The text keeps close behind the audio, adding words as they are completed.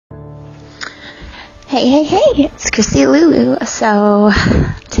Hey, it's CrissyLulu. So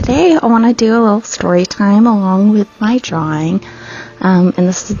today I want to do a little story time along with my drawing. And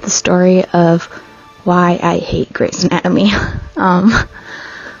this is the story of why I hate Grey's Anatomy. It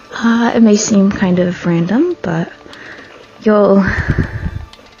may seem kind of random, but you'll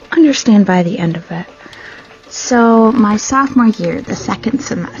understand by the end of it. So my sophomore year, the second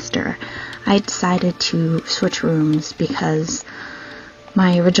semester, I decided to switch rooms because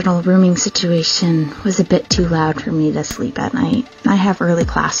my original rooming situation was a bit too loud for me to sleep at night. I have early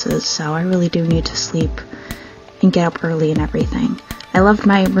classes, so I really do need to sleep and get up early and everything. I loved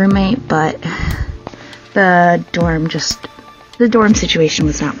my roommate, but the dorm situation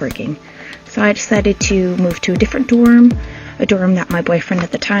was not working. So I decided to move to a different dorm, a dorm that my boyfriend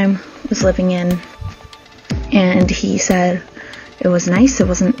at the time was living in. And he said it was nice, it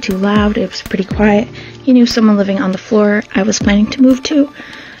wasn't too loud, it was pretty quiet. He knew someone living on the floor I was planning to move to,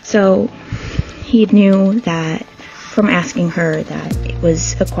 so he knew that from asking her that it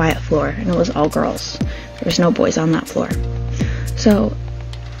was a quiet floor and it was all girls. There was no boys on that floor. So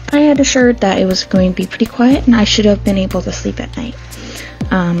I had assured that it was going to be pretty quiet and I should have been able to sleep at night.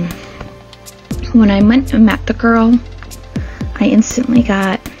 When I went and met the girl, I instantly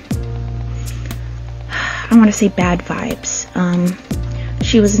got, I want to say, bad vibes.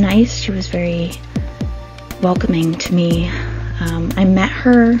 She was nice, she was very welcoming to me. I met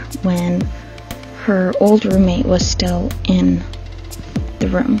her when her old roommate was still in the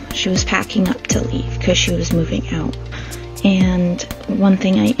room. She was packing up to leave because she was moving out. And one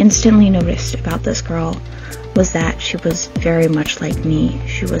thing I instantly noticed about this girl was that she was very much like me.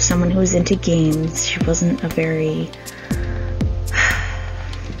 She was someone who was into games. She wasn't a very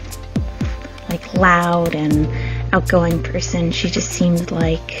loud and outgoing person. She just seemed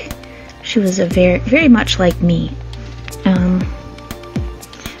like she was a very much like me.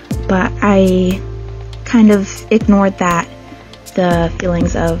 But I kind of ignored the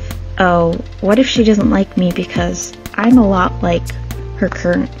feelings of, oh, what if she doesn't like me because I'm a lot like her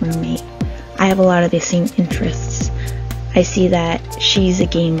current roommate. I have a lot of the same interests. I see that she's a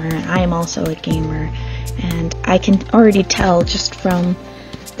gamer and I am also a gamer, and I can already tell just from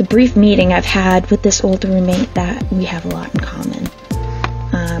the brief meeting I've had with this old roommate that we have a lot in common.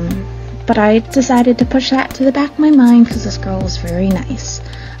 But I decided to push that to the back of my mind because this girl was very nice.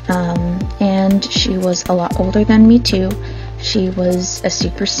 And she was a lot older than me too. She was a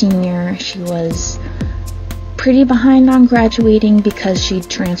super senior. She was pretty behind on graduating because she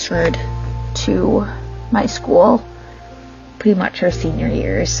transferred to my school pretty much her senior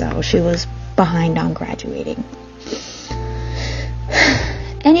year, so she was behind on graduating.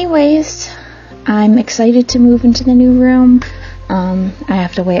 Anyways, I'm excited to move into the new room. I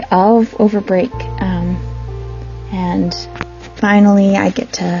have to wait all over break, and finally I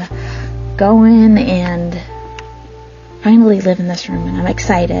get to go in and finally live in this room, and I'm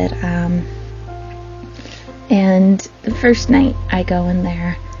excited. And the first night I go in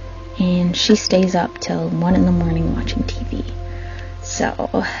there, and she stays up till 1 in the morning watching TV.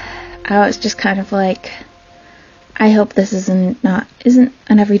 So I was just kind of like, I hope this isn't an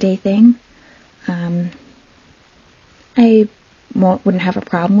everyday thing. I wouldn't have a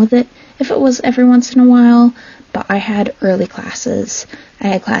problem with it if it was every once in a while, but I had early classes. I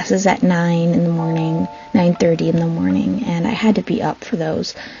had classes at 9 in the morning, 9:30 in the morning, and I had to be up for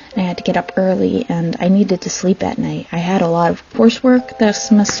those. And I had to get up early, and I needed to sleep at night. I had a lot of coursework this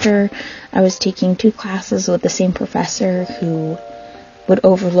semester. I was taking 2 classes with the same professor who would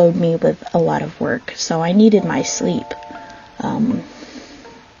overload me with a lot of work, so I needed my sleep. And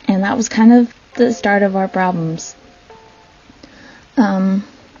that was kind of the start of our problems.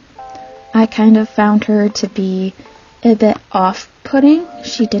 I kind of found her to be a bit off-putting.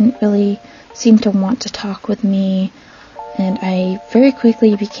 She didn't really seem to want to talk with me, and I very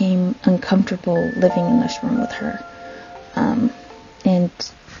quickly became uncomfortable living in this room with her. And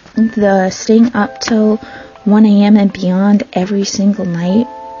the staying up till 1 a.m. and beyond every single night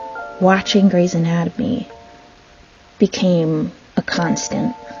watching Grey's Anatomy became a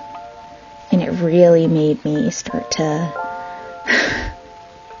constant, and it really made me start to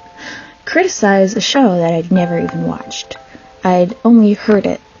criticize a show that I'd never even watched. I'd only heard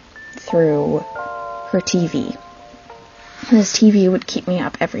it through her TV. This TV would keep me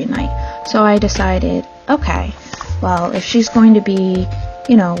up every night. So I decided, okay, well, if she's going to be,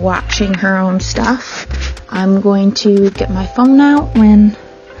 watching her own stuff, I'm going to get my phone out when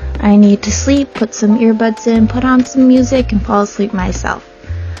I need to sleep, put some earbuds in, put on some music, and fall asleep myself.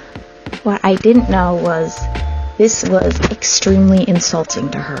 What I didn't know was this was extremely insulting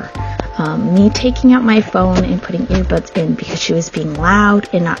to her. Me taking out my phone and putting earbuds in because she was being loud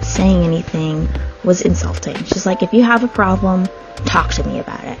and not saying anything was insulting. She's like, if you have a problem, talk to me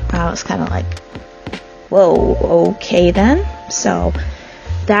about it. I was kind of like, whoa, okay then. So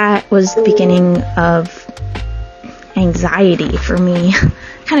that was the beginning of anxiety for me,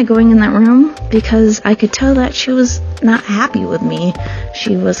 kind of going in that room, because I could tell that she was not happy with me.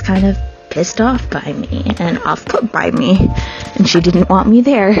 She was kind of pissed off by me and off-put by me, and she didn't want me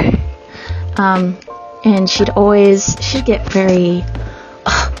there. And she'd get very,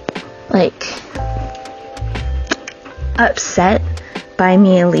 upset by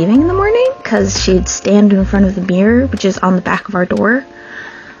me leaving in the morning, because she'd stand in front of the mirror, which is on the back of our door.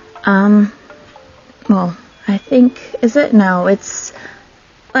 Well, I think, is it? No, it's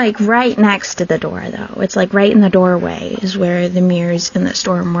like right next to the door, though. It's like right in the doorway is where the mirrors in the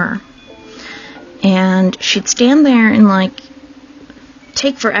storm were. And she'd stand there and like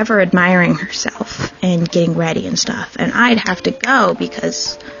take forever admiring herself and getting ready and stuff. And I'd have to go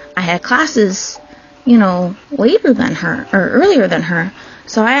because I had classes, later than her or earlier than her.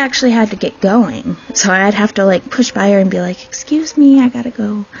 So I actually had to get going. So I'd have to like push by her and be like, excuse me, I gotta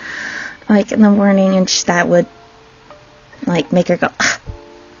go. Like in the morning, and that would like make her go,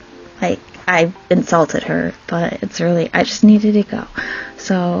 like I insulted her, but it's really, I just needed to go.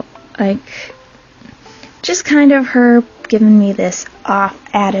 So like, just kind of her giving me this off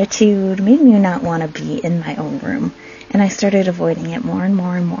attitude made me not want to be in my own room, and I started avoiding it more and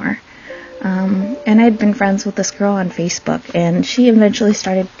more and more. And I'd been friends with this girl on Facebook, and she eventually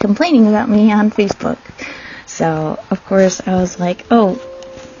started complaining about me on Facebook. So of course I was like, oh,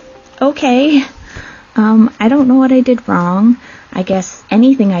 okay, I don't know what I did wrong. I guess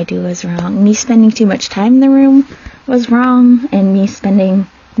anything I do is wrong. Me spending too much time in the room was wrong, and me spending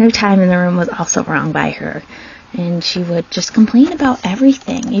no time in the room was also wrong by her. And she would just complain about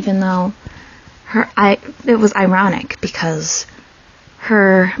everything, even though it was ironic because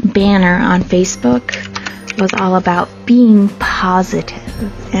her banner on Facebook was all about being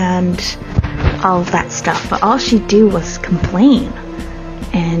positive and all of that stuff, but all she'd do was complain.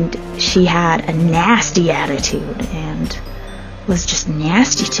 And she had a nasty attitude and was just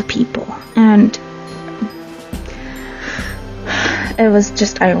nasty to people. And it was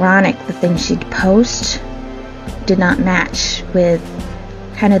just ironic. The things she'd post did not match with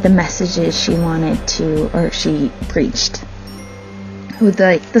kind of the messages she wanted to, or she preached. With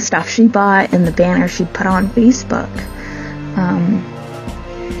the stuff she bought and the banner she'd put on Facebook.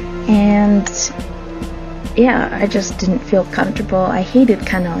 And yeah, I just didn't feel comfortable. I hated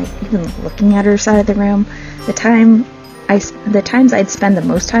kind of like even looking at her side of the room. The times I'd spend the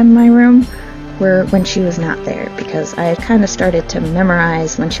most time in my room were when she was not there, because I had kind of started to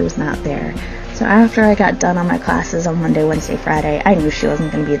memorize when she was not there. So after I got done on my classes on Monday, Wednesday, Friday, I knew she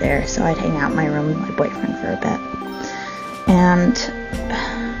wasn't going to be there, so I'd hang out in my room with my boyfriend for a bit. And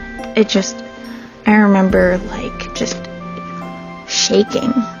I remember like just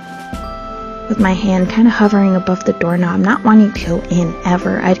shaking with my hand kind of hovering above the doorknob, not wanting to go in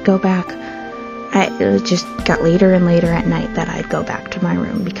ever. I'd go back. It just got later and later at night that I'd go back to my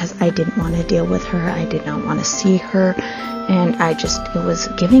room because I didn't want to deal with her. I did not want to see her. And it was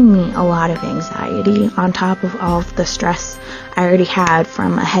giving me a lot of anxiety on top of all of the stress I already had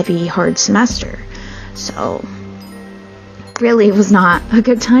from a heavy, hard semester. So really it was not a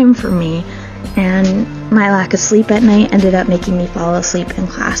good time for me. And my lack of sleep at night ended up making me fall asleep in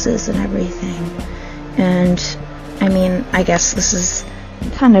classes and everything. And I mean, I guess this is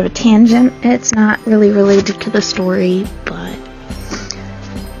kind of a tangent. It's not really related to the story, but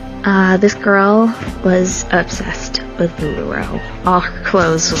this girl was obsessed with LuLaRoe. All her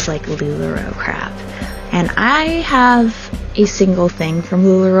clothes was like LuLaRoe crap. And I have a single thing from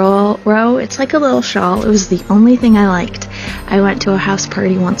LuLaRoe. It's like a little shawl. It was the only thing I liked. I went to a house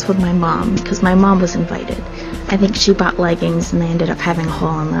party once with my mom because my mom was invited. I think she bought leggings and they ended up having a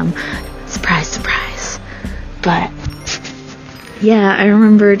hole in them. Surprise, surprise. But yeah, I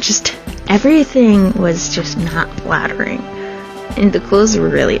remember just everything was just not flattering. And the clothes were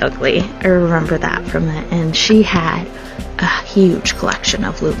really ugly. I remember that from it. And she had a huge collection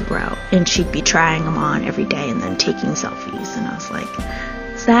of LuLaRoe, and she'd be trying them on every day and then taking selfies. And I was like,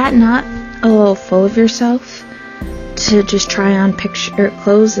 is that not a little full of yourself to just try on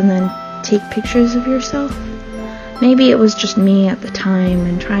clothes and then take pictures of yourself? Maybe it was just me at the time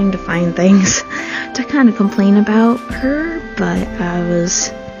and trying to find things to kind of complain about her, but I was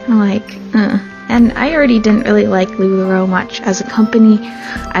like, And I already didn't really like LuLaRoe much as a company.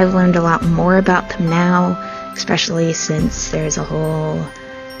 I've learned a lot more about them now, especially since there's a whole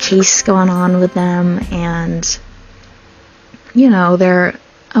case going on with them, and they're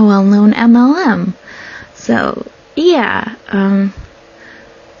a well-known MLM. So, yeah,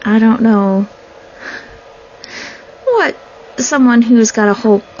 I don't know what someone who's got a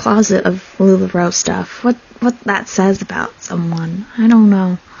whole closet of LuLaRoe stuff, what that says about someone. I don't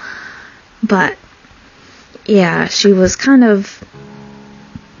know. But, yeah, she was kind of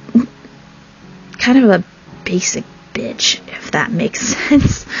a basic bitch, if that makes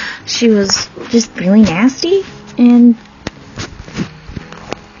sense. She was just really nasty and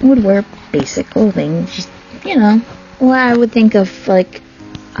would wear basic clothing. Just, what I would think of like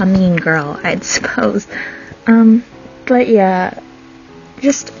a mean girl, I'd suppose. But yeah,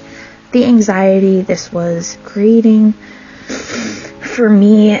 just the anxiety this was creating for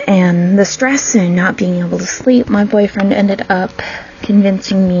me and the stress and not being able to sleep, my boyfriend ended up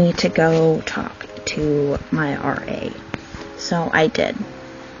convincing me to go talk to my RA. So I did.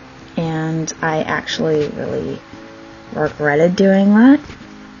 And I actually really regretted doing that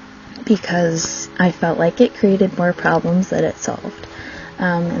because I felt like it created more problems than it solved.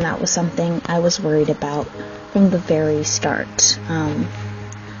 And that was something I was worried about from the very start.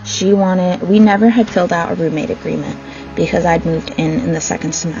 We never had filled out a roommate agreement because I'd moved in the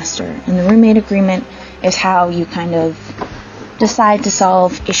second semester. And the roommate agreement is how you kind of decide to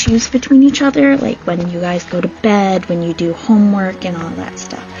solve issues between each other, like when you guys go to bed, when you do homework, and all that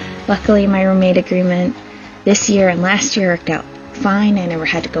stuff. Luckily, my roommate agreement this year and last year worked out fine. I never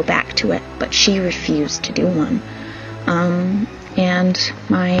had to go back to it, but she refused to do one. And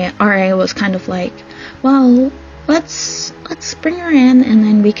my RA was kind of like, well, let's bring her in, and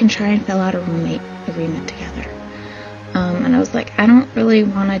then we can try and fill out a roommate agreement together. And I was like, I don't really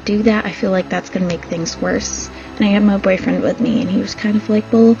want to do that. I feel like that's going to make things worse. And I had my boyfriend with me, and he was kind of like,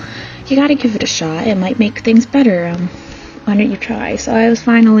 well, you got to give it a shot. It might make things better. Why don't you try? So I was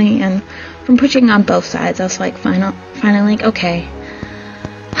finally, and from pushing on both sides, I was like, finally like, okay,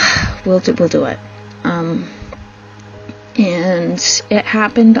 we'll do it. And it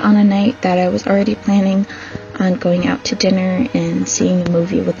happened on a night that I was already planning on going out to dinner and seeing a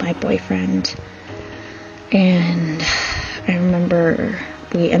movie with my boyfriend. And I remember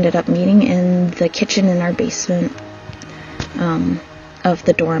we ended up meeting in the kitchen in our basement of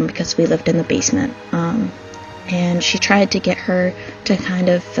the dorm because we lived in the basement. And she tried to get her to kind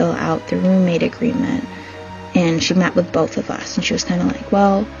of fill out the roommate agreement. And she met with both of us. And she was kind of like,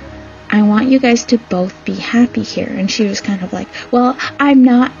 well, I want you guys to both be happy here. And she was kind of like, well, I'm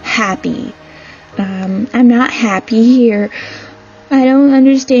not happy. I'm not happy here. I don't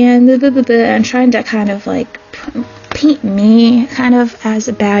understand. And trying to kind of like paint me kind of as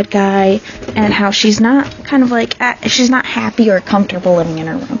a bad guy, and how she's not kind of like, she's not happy or comfortable living in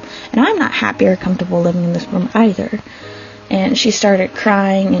her room. And I'm not happy or comfortable living in this room either. And she started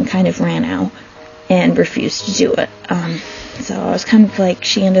crying and kind of ran out and refused to do it. So I was kind of like,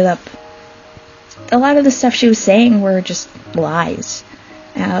 she ended up, a lot of the stuff she was saying were just lies.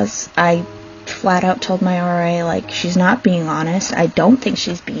 As I flat out told my RA, like, she's not being honest. I don't think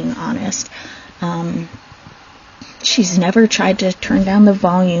she's being honest. She's never tried to turn down the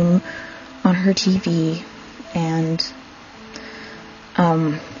volume on her TV, and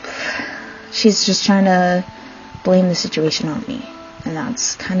she's just trying to blame the situation on me. And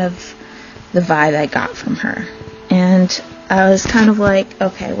that's kind of the vibe I got from her. And I was kind of like,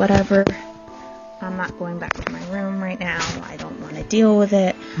 okay, whatever. I'm not going back to my room right now. I don't want to deal with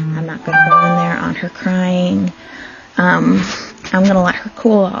it. I'm not going to go in there on her crying. I'm going to let her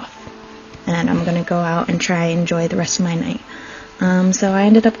cool off. And I'm going to go out and try and enjoy the rest of my night. So I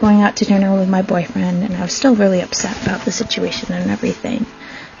ended up going out to dinner with my boyfriend, and I was still really upset about the situation and everything.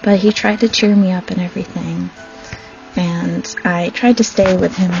 But he tried to cheer me up and everything. And I tried to stay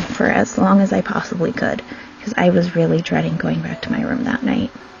with him for as long as I possibly could, because I was really dreading going back to my room that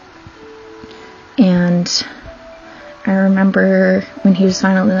night. And I remember when he was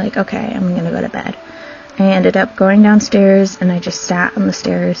finally like, okay, I'm going to go to bed. I ended up going downstairs, and I just sat on the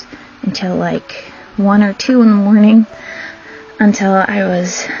stairs until like 1 or 2 in the morning, until I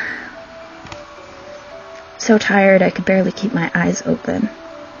was so tired I could barely keep my eyes open.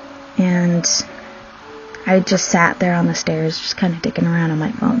 And I just sat there on the stairs, just kind of dicking around on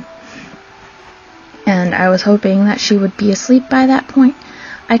my phone. And I was hoping that she would be asleep by that point.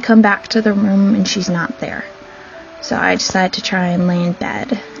 I come back to the room and she's not there. So I decided to try and lay in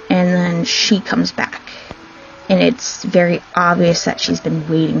bed, and then she comes back. And it's very obvious that she's been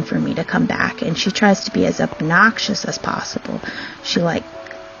waiting for me to come back, and she tries to be as obnoxious as possible. She like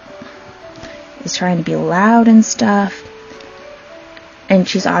is trying to be loud and stuff. And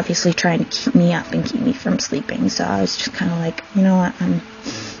she's obviously trying to keep me up and keep me from sleeping. So I was just kind of like, you know what, I'm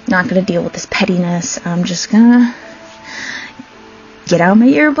not going to deal with this pettiness. I'm just going to get out my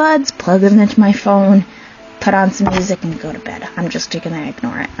earbuds, plug them into my phone, put on some music, and go to bed. I'm just going to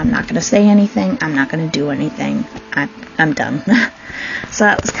ignore it. I'm not going to say anything. I'm not going to do anything. I'm done. So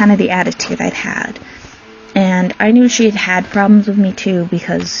that was kind of the attitude I'd had. And I knew she had had problems with me too,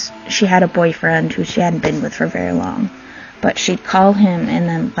 because she had a boyfriend who she hadn't been with for very long. But she'd call him and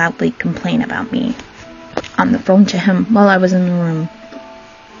then loudly complain about me on the phone to him while I was in the room.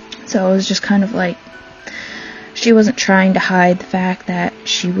 So it was just kind of like, she wasn't trying to hide the fact that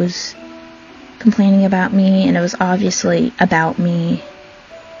she was complaining about me, and it was obviously about me,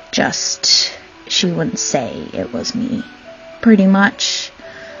 just she wouldn't say it was me. Pretty much,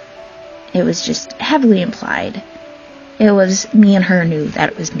 it was just heavily implied. It was me and her knew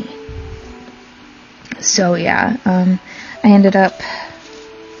that it was me. So yeah, we ended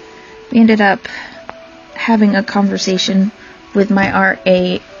up having a conversation with my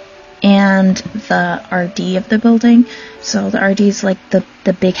RA and the RD of the building. So the RD is like the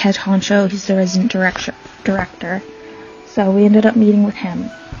big head honcho. He's the resident director. So we ended up meeting with him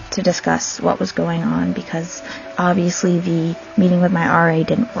to discuss what was going on, because obviously the meeting with my RA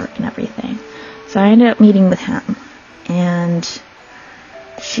didn't work and everything. So I ended up meeting with him, and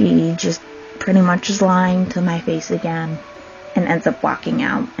she just pretty much is lying to my face again and ends up walking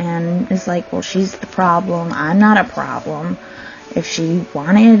out and is like, well, she's the problem. I'm not a problem. If she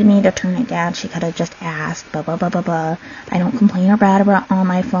wanted me to turn it down, she could have just asked, blah, blah, blah, blah, blah. I don't complain or bad about on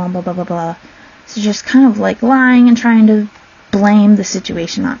my phone, blah, blah, blah, blah. So just kind of like lying and trying to blame the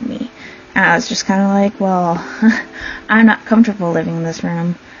situation on me. And I was just kind of like, well, I'm not comfortable living in this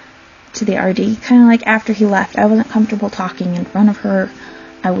room. To the RD, kind of like after he left, I wasn't comfortable talking in front of her.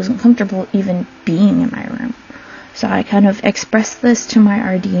 I wasn't comfortable even being in my room. So I kind of expressed this to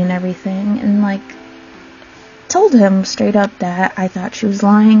my RD and everything, and like told him straight up that I thought she was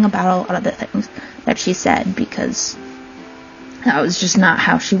lying about a lot of the things that she said, because that was just not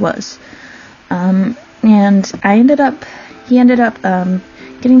how she was. And he ended up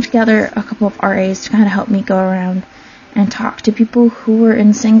getting together a couple of RAs to kind of help me go around and talk to people who were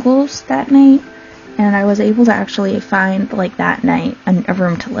in singles that night. And I was able to actually find, like, that night a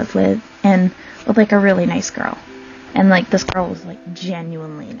room to live with, and with like a really nice girl. And like this girl was like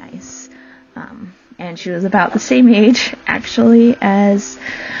genuinely nice. And she was about the same age, actually, as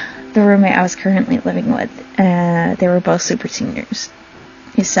the roommate I was currently living with. They were both super seniors.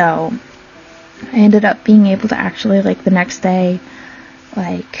 So I ended up being able to actually, like, the next day,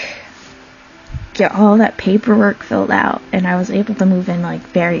 like, get all that paperwork filled out. And I was able to move in, like,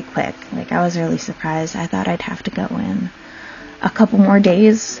 very quick. Like, I was really surprised. I thought I'd have to go in a couple more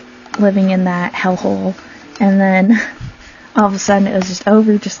days living in that hellhole. And then all of a sudden it was just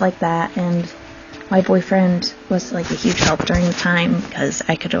over just like that. And my boyfriend was like a huge help during the time, because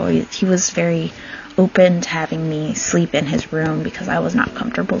he was very open to having me sleep in his room because I was not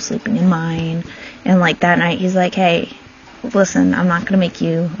comfortable sleeping in mine. And like that night he's like, hey, listen, I'm not gonna make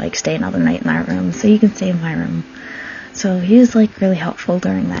you like stay another night in that room, so you can stay in my room. So he was like really helpful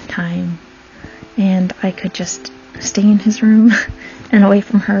during that time, and I could just stay in his room and away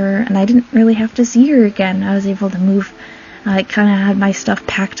from her, and I didn't really have to see her again. I was able to move. I kind of had my stuff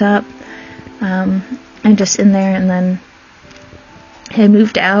packed up, and just in there, and then I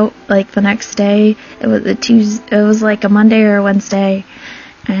moved out like the next day. It was it was like a Monday or a Wednesday,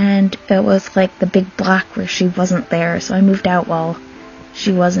 and it was like the big block where she wasn't there, so I moved out while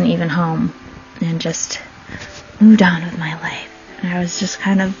she wasn't even home, and just moved on with my life. And I was just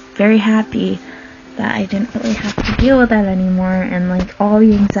kind of very happy that I didn't really have to deal with that anymore, and like all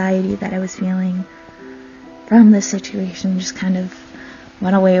the anxiety that I was feeling from this situation just kind of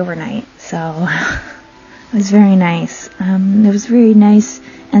went away overnight. So it was very nice. It was very nice,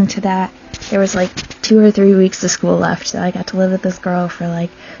 and to that, there was like 2 or 3 weeks of school left, so I got to live with this girl for like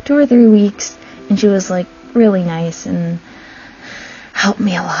 2 or 3 weeks, and she was like really nice and helped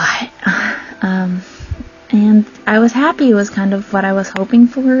me a lot. And I was happy. It was kind of what I was hoping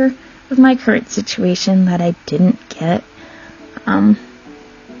for with my current situation that I didn't get.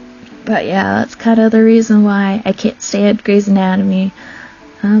 But yeah, that's kind of the reason why I can't stand Grey's Anatomy.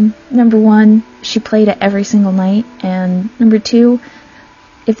 Number one, she played it every single night, and number two,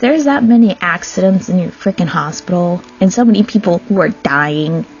 if there's that many accidents in your freaking hospital and so many people who are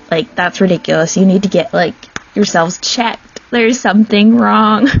dying, like, that's ridiculous. You need to get, like, yourselves checked. There's something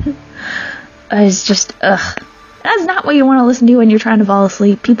wrong. It's just, ugh. That's not what you want to listen to when you're trying to fall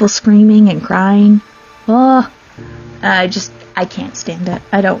asleep. People screaming and crying. Oh, I can't stand it.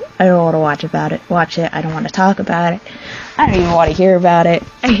 I don't want to watch it. I don't want to talk about it. I don't even want to hear about it.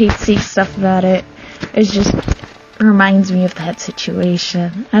 I hate seeing stuff about it. It just reminds me of that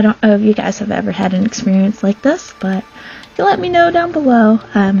situation. I don't know if you guys have ever had an experience like this, but you let me know down below.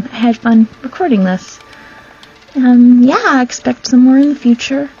 I had fun recording this. Yeah, I expect some more in the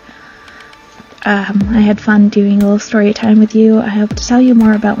future. I had fun doing a little story time with you. I hope to tell you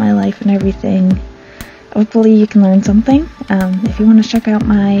more about my life and everything. Hopefully you can learn something. If you want to check out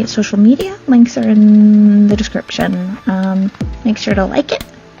my social media, links are in the description. Make sure to like it,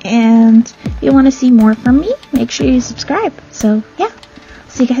 and if you want to see more from me, make sure you subscribe. So yeah,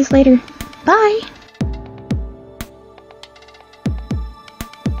 see you guys later. Bye!